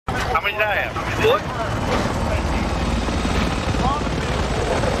many did I have? Look.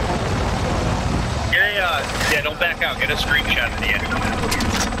 Yeah, don't back out. Get a screenshot at the end.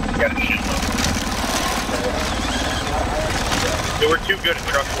 Got a shit. They were too good at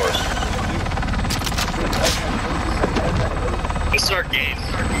Truck Wars. This is our game.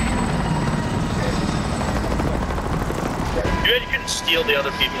 You couldn't steal the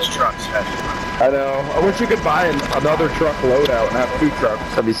other people's trucks. I know. I wish you could buy another truck loadout and have 2 trucks.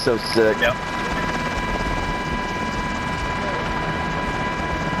 That'd be so sick. Yep.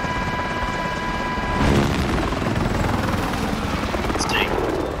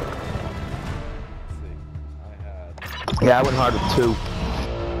 Yeah, I went hard with 2.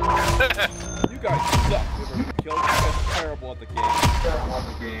 You guys suck. You guys are terrible at the game.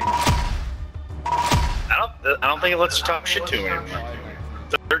 I don't think it lets you talk shit to him anymore.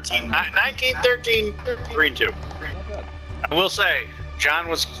 1913, 3-2. I will say, John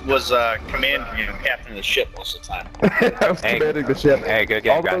was commanding and captain of the ship most of the time. I was commanding the ship. Hey, good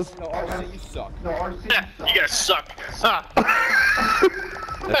game, guys. No, RC, you suck. You guys suck.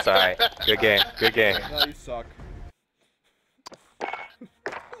 That's alright. Good game. Good game. No, you suck.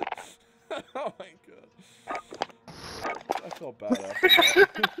 Oh my god. I felt bad after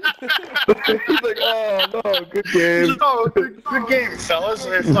that. He's like, oh no, good game. Oh, good game, fellas.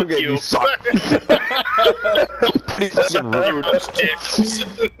 Hey, fuck Okay, you. you suck. Rude. Dicks.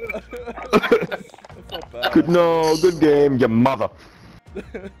 I felt bad. Good game, your mother.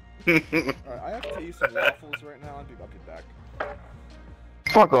 Alright, I have to eat some waffles right now. I'll be back.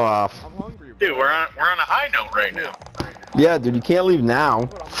 Fuck off. I'm hungry, bro. Dude, we're on a high note right now. Yeah, dude, you can't leave now.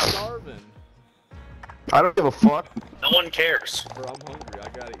 Bro, I'm starving. I don't give a fuck. No one cares. Bro, I'm hungry. I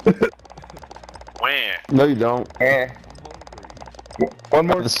gotta eat. Wham. No, you don't. I'm hungry. One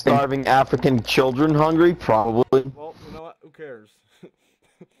more. The starving African children hungry? Probably. Well, you know what? Who cares?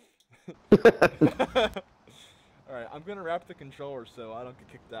 Alright, I'm gonna wrap the controller so I don't get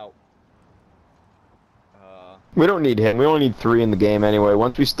kicked out. We don't need him. We only need 3 in the game anyway.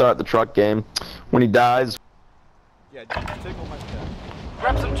 Once we start the truck game, when he dies. Yeah, just tickle my head.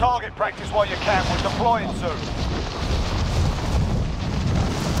 Grab some target practice while you can. We're deploying soon.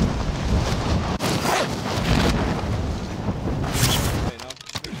 Hey, no,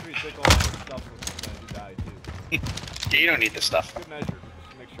 make sure you take all my stuff when you die too. Yeah, you don't need this stuff. Good measure,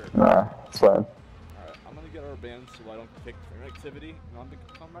 just make sure. Nah, it's fine. Alright, I'm gonna get our band so I don't kick their activity, and I'm gonna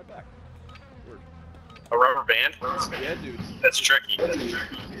come right back. Word. A rubber band? Yeah, dude. That's tricky.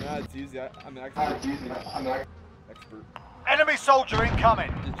 Yeah, it's easy. I'm an expert. Expert. Enemy soldier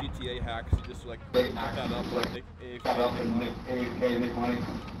incoming. The GTA hacks, you just like look that up, like make AFK and make money.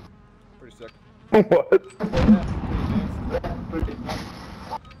 Pretty sick. What? Yeah, pretty advanced.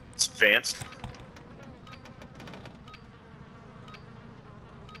 It's advanced.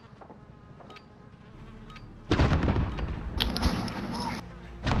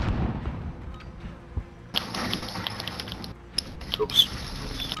 Oops.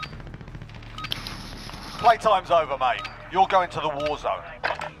 Playtime's over, mate. You're going to the war zone.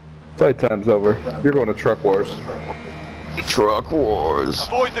 Playtime's over. You're going to Truck Wars. Truck Wars.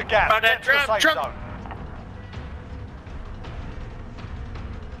 Avoid the gap. Oh, that Get to the safe truck. zone.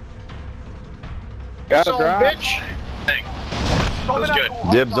 Got Son a of a drop. bitch. Dang. Dominate good.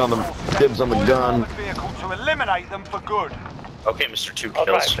 all Dibs on the- hostiles. dibs on the Deploy gun. armored vehicle to eliminate them for good. Okay, Mr. 2 All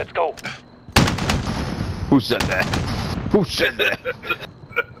kills. right, let's go. Who said that? Who said that?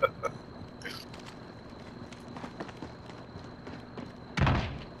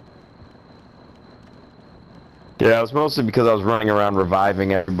 Yeah, it was mostly because I was running around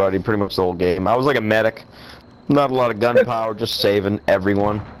reviving everybody pretty much the whole game. I was like a medic. Not a lot of gunpowder, just saving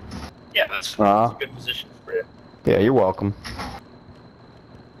everyone. Yeah, that's a good position for you. Yeah, you're welcome.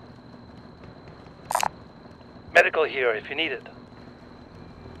 Medical here if you need it.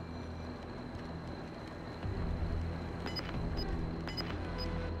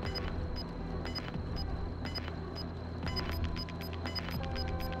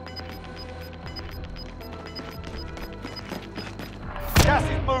 Gas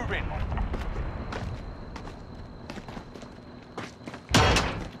is moving.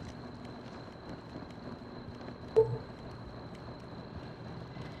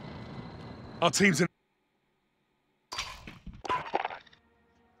 Our team's in